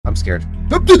I'm scared.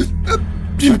 Close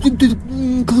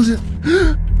it.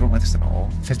 I don't like this at all.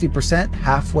 50%,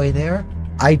 halfway there.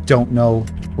 I don't know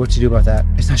what to do about that.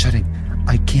 It's not shutting.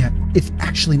 I can't. It's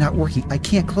actually not working. I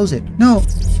can't close it. No.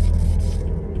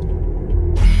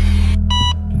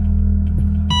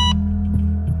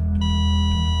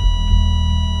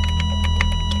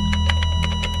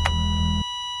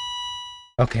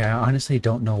 Okay, I honestly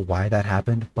don't know why that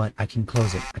happened, but I can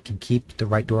close it. I can keep the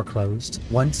right door closed.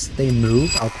 Once they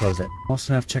move, I'll close it.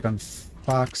 Also have to check on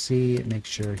Foxy, make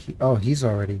sure he's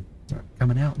already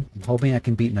coming out. I'm hoping I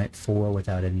can beat night 4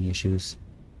 without any issues.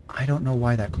 I don't know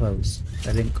why that closed.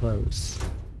 That didn't close.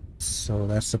 So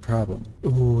that's the problem.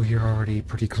 Ooh, you're already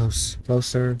pretty close.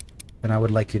 Closer than I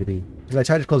would like you to be. Because I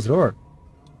tried to close the door.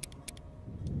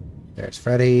 There's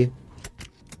Freddy.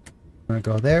 I'm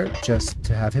gonna go there just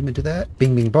to have him do that.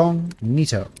 Bing, bing, bong.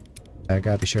 Neato. I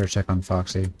gotta be sure to check on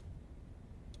Foxy.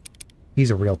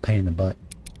 He's a real pain in the butt.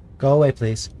 Go away,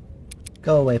 please.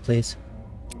 Go away, please.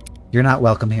 You're not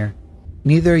welcome here.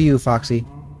 Neither are you, Foxy.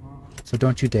 So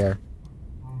don't you dare.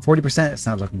 40%, it's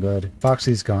not looking good.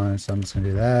 Foxy's gone, so I'm just gonna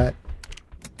do that.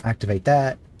 Activate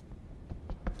that.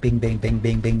 Bing, bing, bing,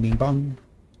 bing, bing, bing, bong.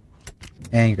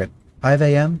 And you're good. 5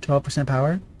 a.m., 12%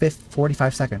 power,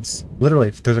 45 seconds. Literally,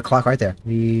 there's a clock right there.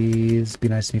 Please be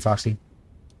nice to me, Foxy.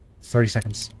 30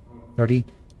 seconds. 30.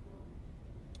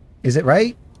 Is it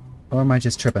right? Or am I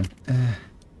just tripping?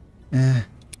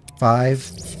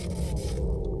 5.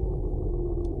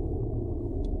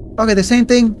 Okay, the same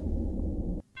thing.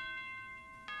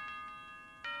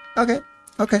 Okay,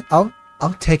 I'll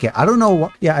take it. I don't know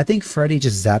what. Yeah, I think Freddy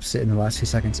just zaps it in the last few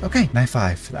seconds. Okay, night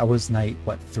 5. That was night,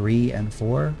 what, 3 and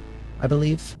 4, I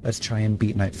believe. Let's try and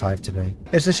beat night 5 today.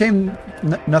 It's a shame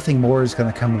nothing more is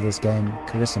going to come of this game,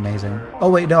 because it's amazing. Oh,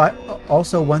 wait, no,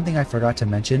 also, one thing I forgot to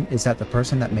mention is that the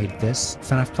person that made this,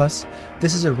 FNAF Plus,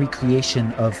 this is a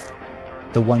recreation of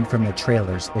the one from the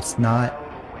trailers. It's not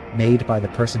made by the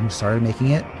person who started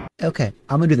making it. Okay,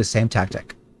 I'm going to do the same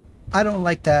tactic. I don't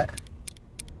like that.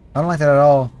 I don't like that at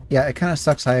all. Yeah, it kind of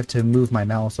sucks I have to move my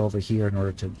mouse over here in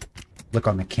order to look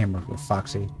on the camera with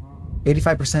Foxy.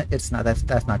 85%, it's not,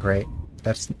 that's not great.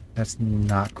 That's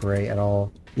not great at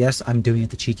all. Yes, I'm doing it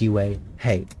the cheeky way.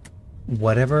 Hey,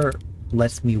 whatever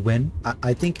lets me win.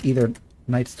 I think either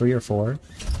nights 3 or 4.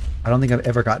 I don't think I've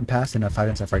ever gotten past in a Five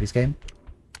Nights at Freddy's game.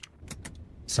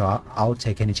 So I'll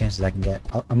take any chances I can get.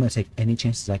 I'm going to take any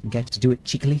chances I can get to do it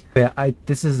cheekily. But yeah,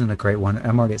 this isn't a great one.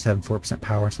 I'm already at 74%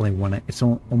 power. It's only 1. It's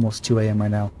almost 2 a.m.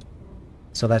 right now.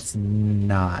 So that's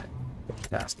not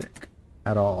fantastic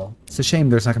at all. It's a shame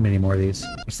there's not going to be any more of these.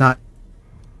 It's not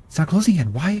closing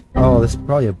again. Why? Oh, this is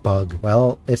probably a bug.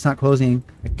 Well, it's not closing.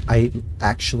 I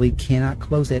actually cannot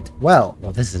close it. Well,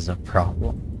 this is a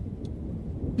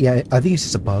problem. Yeah, I think it's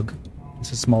just a bug.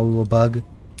 It's a small little bug.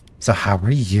 So how are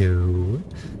you?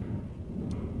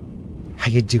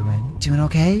 How you doing? Doing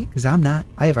okay? Because I'm not.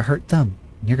 I have a hurt thumb.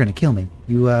 And you're gonna kill me.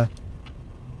 You're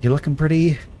looking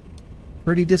pretty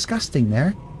disgusting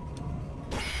there.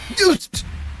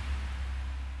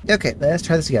 Okay, let's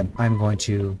try this again. I'm going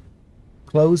to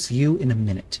close you in a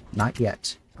minute. Not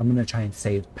yet. I'm gonna try and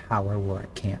save power where I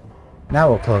can. Now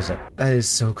we'll close it. That is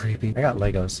so creepy. I got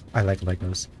Legos. I like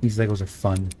Legos. These Legos are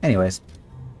fun. Anyways.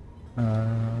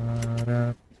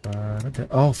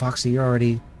 Oh, Foxy, you're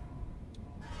already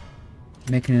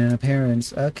making an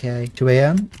appearance. Okay. 2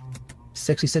 a.m.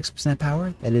 66%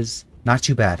 power. That is not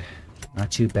too bad. Not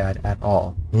too bad at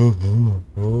all. I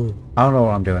don't know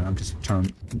what I'm doing. I'm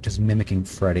just mimicking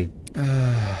Freddy.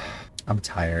 I'm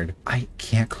tired. I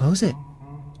can't close it.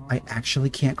 I actually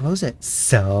can't close it.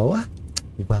 So,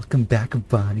 welcome back,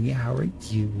 Bonnie. How are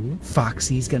you?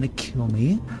 Foxy's gonna kill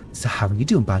me. So how are you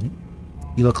doing, Bonnie?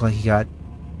 You look like you got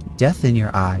death in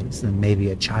your eyes and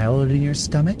maybe a child in your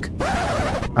stomach.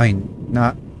 I mean,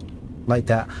 not like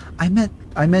that. I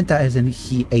meant that as in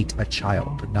he ate a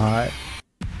child, not.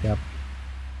 Yep.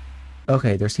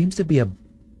 Okay, there seems to be a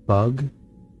bug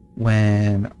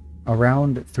when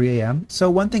around 3 a.m. So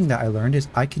one thing that I learned is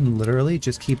I can literally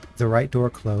just keep the right door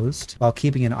closed while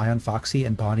keeping an eye on Foxy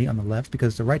and Bonnie on the left,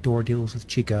 because the right door deals with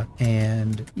Chica.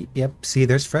 And yep, see,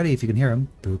 there's Freddy if you can hear him.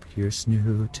 Boop your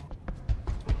snoot.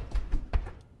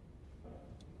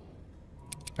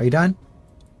 Are you done?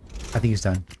 I think he's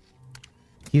done.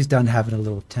 He's done having a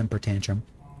little temper tantrum.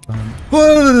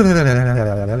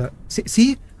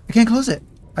 See? I can't close it.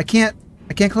 I can't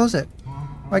close it.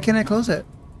 Why can't I close it?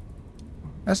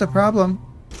 That's a problem.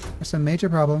 That's a major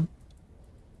problem.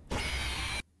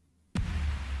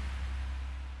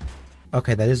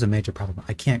 Okay, that is a major problem.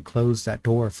 I can't close that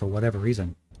door for whatever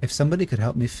reason. If somebody could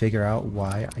help me figure out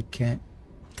why I can't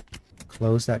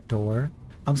close that door.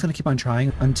 I'm just gonna keep on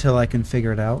trying until I can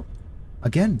figure it out.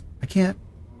 Again, I can't.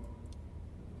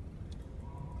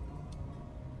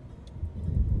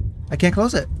 I can't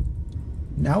close it.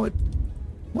 Now it...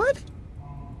 What?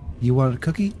 You want a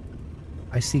cookie?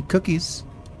 I see cookies.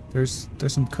 There's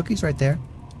some cookies right there.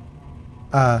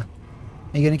 Are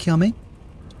you gonna kill me?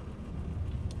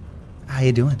 How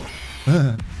you doing?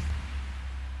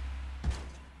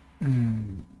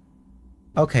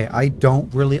 Okay, I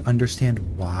don't really understand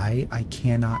why I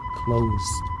cannot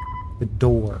close the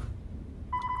door.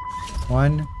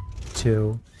 1,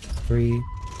 2, 3,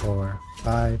 4,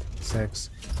 5, 6.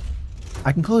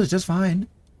 I can close it just fine.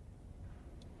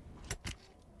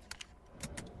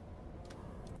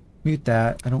 Mute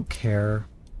that. I don't care.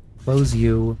 Close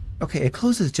you. Okay, it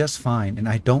closes just fine, and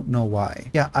I don't know why.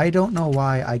 Yeah, I don't know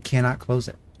why I cannot close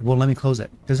it. Well, let me close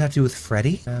it. Does it have to do with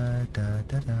Freddy?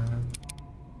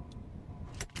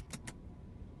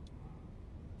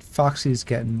 Foxy's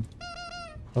getting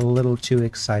a little too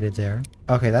excited there.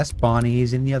 Okay, that's Bonnie.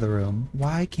 He's in the other room.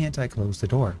 Why can't I close the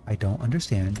door? I don't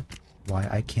understand why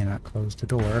I cannot close the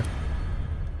door.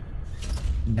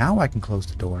 Now I can close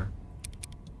the door.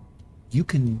 You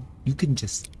can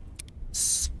just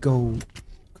go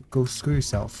screw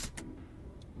yourself.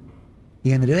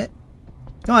 You gonna do it?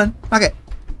 Come on, knock it.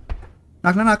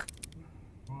 Knock, knock, knock.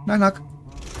 Knock, knock.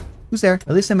 Who's there? At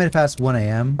least I made it past 1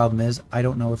 a.m. Problem is, I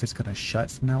don't know if it's gonna shut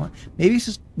from now on. Maybe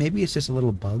it's just a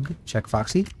little bug. Check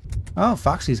Foxy. Oh,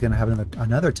 Foxy's gonna have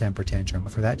another temper tantrum.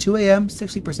 For that 2 a.m.,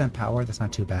 60% power. That's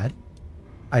not too bad.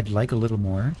 I'd like a little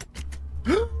more.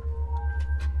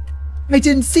 I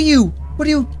didn't see you. What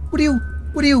do you?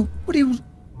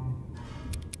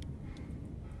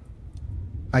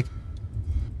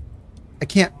 I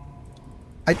can't.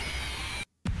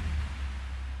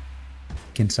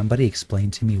 Can somebody explain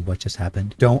to me what just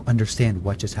happened? Don't understand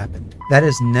what just happened. That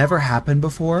has never happened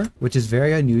before, which is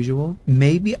very unusual.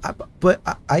 Maybe, but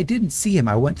I didn't see him.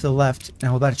 I went to the left and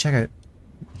I was about to check it.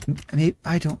 Maybe,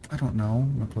 I don't know.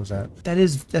 I'm gonna close that.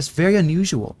 That's very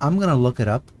unusual. I'm gonna look it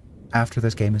up after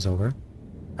this game is over,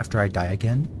 after I die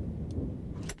again.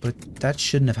 But that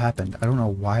shouldn't have happened. I don't know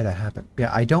why that happened.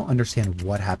 Yeah, I don't understand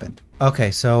what happened.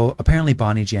 Okay, so apparently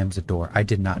Bonnie jams the door. I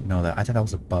did not know that. I thought that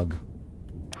was a bug.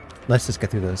 Let's just get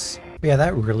through this. But yeah,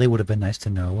 that really would have been nice to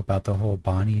know about the whole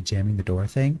Bonnie jamming the door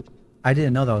thing. I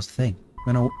didn't know that was the thing.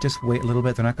 I'm gonna just wait a little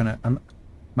bit. They're not gonna...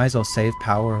 might as well save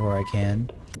power where I can.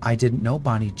 I didn't know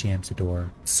Bonnie jams the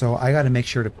door. So I gotta make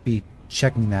sure to be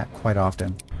checking that quite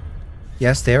often.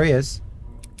 Yes, there he is.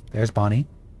 There's Bonnie.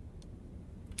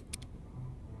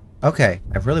 Okay,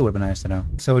 that really would have been nice to know.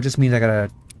 So it just means I gotta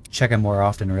check him more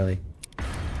often, really.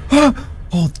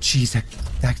 Oh, jeez,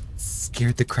 that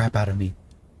scared the crap out of me.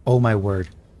 Oh my word.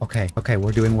 Okay,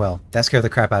 we're doing well. That scared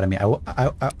the crap out of me.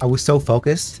 I was so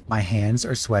focused. My hands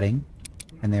are sweating,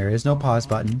 and there is no pause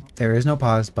button. There is no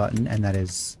pause button, and that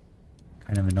is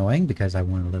kind of annoying because I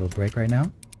want a little break right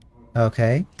now.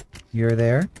 Okay, you're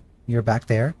there. You're back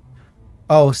there.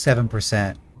 Oh,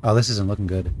 7%. Oh, this isn't looking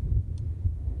good.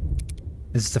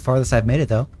 This is the farthest I've made it,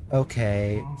 though.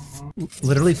 Okay.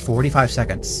 Literally 45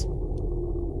 seconds.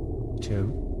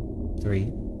 2,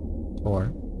 3,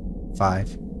 4,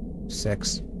 5,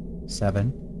 6,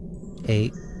 7,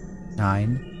 8,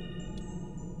 9.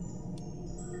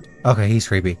 Okay, he's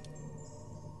creepy.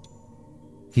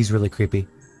 He's really creepy.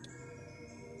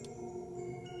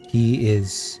 He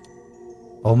is...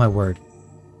 Oh my word.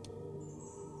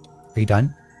 Are you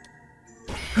done?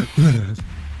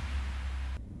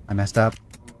 I messed up.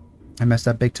 I messed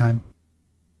up big time.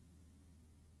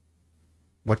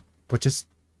 What just...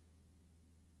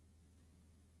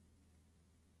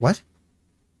 What?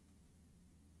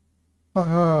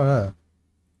 Huh?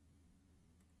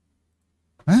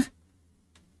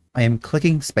 I am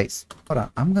clicking space. Hold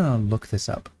on, I'm gonna look this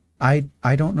up. I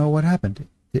don't know what happened.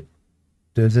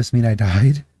 Does this mean I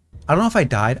died? I don't know if I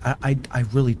died. I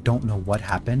really don't know what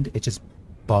happened. It just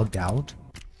bugged out.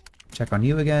 Check on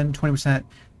you again. 20%.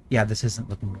 Yeah, this isn't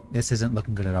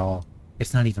looking good at all.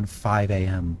 It's not even 5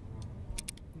 a.m.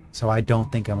 So I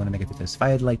don't think I'm gonna make it through this. If I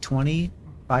had like 25%,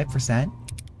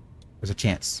 there's a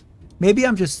chance. Maybe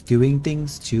I'm just doing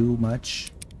things too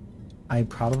much. I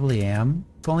probably am.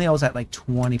 If only I was at like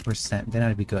 20%, then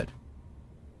I'd be good.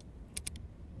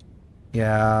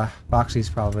 Yeah, Foxy's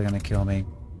probably gonna kill me.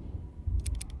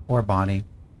 Or Bonnie.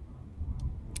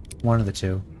 One of the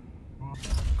two.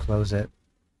 Close it.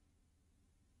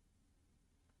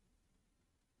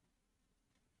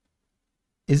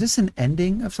 Is this an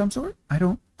ending of some sort? I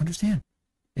don't understand.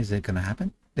 Is it gonna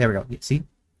happen? There we go. See?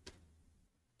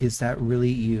 Is that really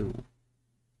you?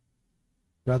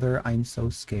 Brother, I'm so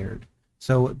scared.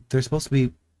 So there's supposed to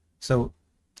be... So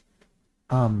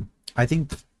I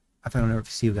think if I don't ever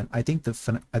see you again, I think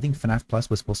I think FNAF Plus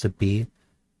was supposed to be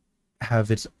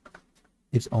have its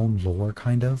own lore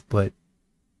kind of, but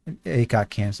it got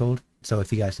canceled. So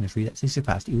if you guys can just read it, since it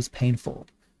passed, it was painful.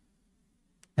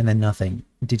 And then nothing.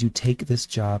 Did you take this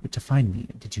job to find me?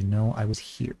 Did you know I was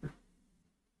here?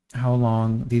 How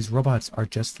long? These robots are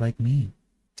just like me.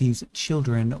 These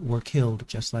children were killed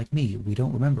just like me. We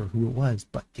don't remember who it was,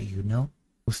 but do you know?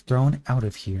 I was thrown out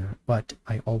of here, but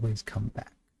I always come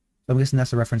back. So I'm guessing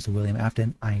that's a reference to William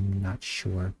Afton. I'm not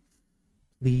sure.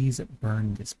 Please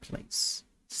burn this place.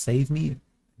 Save me.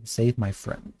 Save my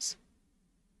friends.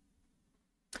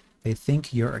 They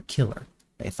think you're a killer.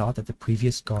 They thought that the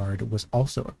previous guard was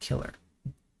also a killer.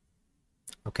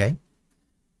 Okay.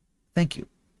 Thank you.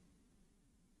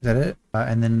 Is that it?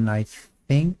 And then I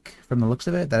think, from the looks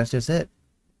of it, that's just it.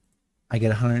 I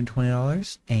get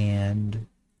 $120, and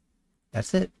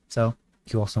that's it. So,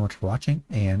 thank you all so much for watching,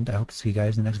 and I hope to see you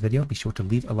guys in the next video. Be sure to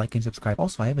leave a like and subscribe.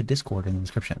 Also, I have a Discord in the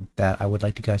description that I would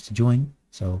like you guys to join,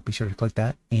 so be sure to click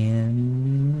that,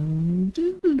 and